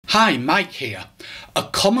Hi, Mike here. A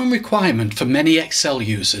common requirement for many Excel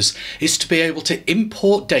users is to be able to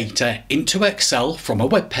import data into Excel from a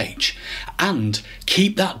web page and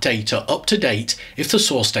keep that data up to date if the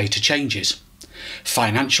source data changes.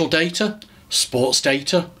 Financial data, sports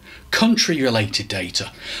data, country-related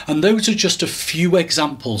data, and those are just a few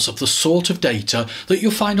examples of the sort of data that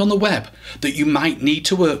you'll find on the web that you might need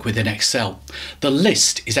to work with in Excel. The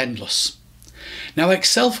list is endless. Now,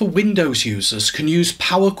 Excel for Windows users can use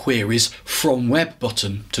Power Queries from Web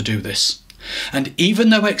button to do this. And even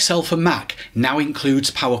though Excel for Mac now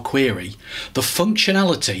includes Power Query, the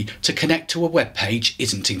functionality to connect to a web page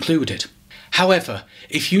isn't included. However,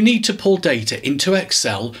 if you need to pull data into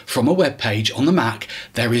Excel from a web page on the Mac,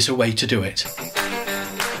 there is a way to do it.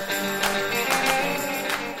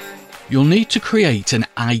 You'll need to create an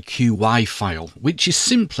IQY file, which is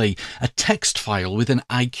simply a text file with an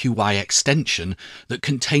IQY extension that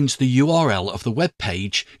contains the URL of the web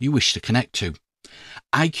page you wish to connect to.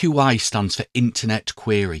 IQY stands for Internet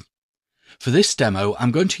Query. For this demo,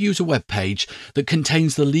 I'm going to use a web page that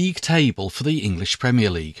contains the league table for the English Premier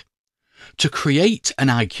League. To create an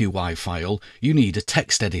IQY file, you need a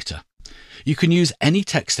text editor. You can use any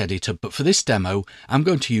text editor, but for this demo, I'm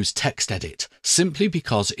going to use TextEdit, simply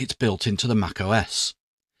because it's built into the Mac OS.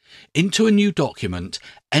 Into a new document,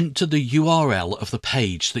 enter the URL of the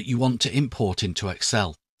page that you want to import into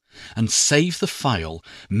Excel, and save the file,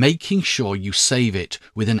 making sure you save it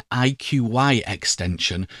with an IQY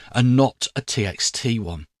extension and not a TXT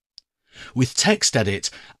one. With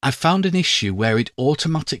TextEdit, I found an issue where it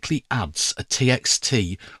automatically adds a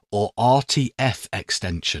TXT or RTF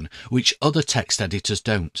extension, which other text editors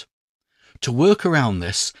don't. To work around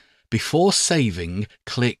this, before saving,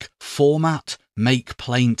 click Format, Make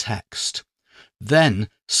Plain Text. Then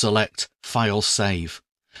select File Save,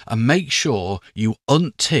 and make sure you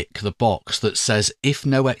untick the box that says if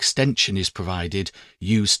no extension is provided,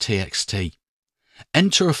 use TXT.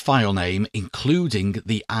 Enter a file name including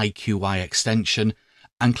the IQY extension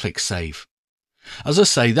and click Save. As I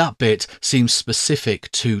say, that bit seems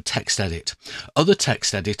specific to TextEdit. Other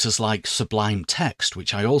text editors like Sublime Text,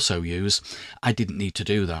 which I also use, I didn't need to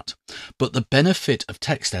do that. But the benefit of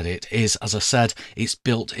TextEdit is, as I said, it's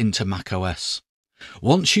built into macOS.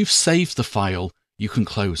 Once you've saved the file, you can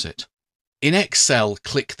close it. In Excel,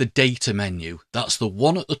 click the Data menu. That's the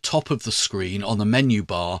one at the top of the screen on the menu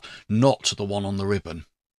bar, not the one on the ribbon.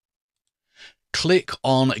 Click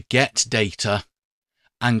on Get Data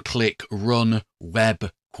and click Run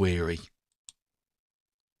Web Query.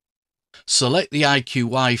 Select the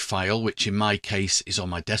IQY file, which in my case is on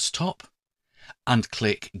my desktop, and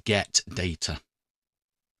click Get Data.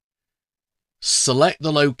 Select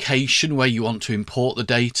the location where you want to import the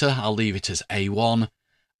data. I'll leave it as A1.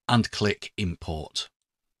 And click Import.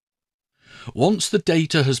 Once the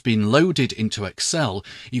data has been loaded into Excel,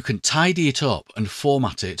 you can tidy it up and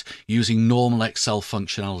format it using normal Excel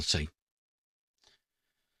functionality.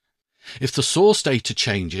 If the source data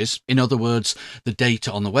changes, in other words, the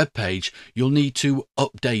data on the web page, you'll need to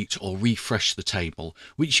update or refresh the table,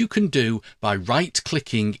 which you can do by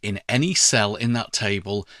right-clicking in any cell in that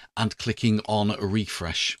table and clicking on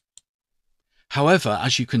Refresh. However,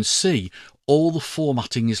 as you can see, all the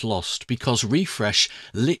formatting is lost because Refresh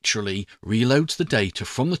literally reloads the data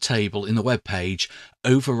from the table in the web page,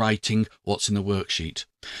 overwriting what's in the worksheet.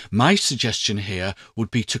 My suggestion here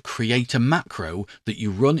would be to create a macro that you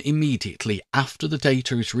run immediately after the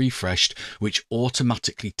data is refreshed, which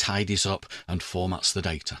automatically tidies up and formats the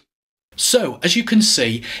data. So, as you can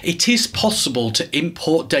see, it is possible to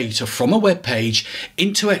import data from a web page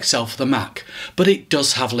into Excel for the Mac, but it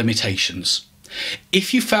does have limitations.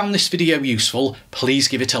 If you found this video useful, please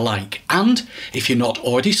give it a like, and if you're not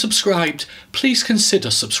already subscribed, please consider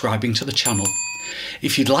subscribing to the channel.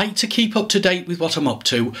 If you'd like to keep up to date with what I'm up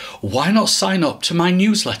to, why not sign up to my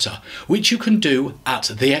newsletter, which you can do at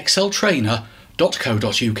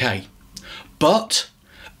theexceltrainer.co.uk. But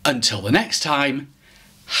until the next time,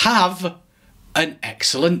 have an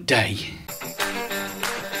excellent day.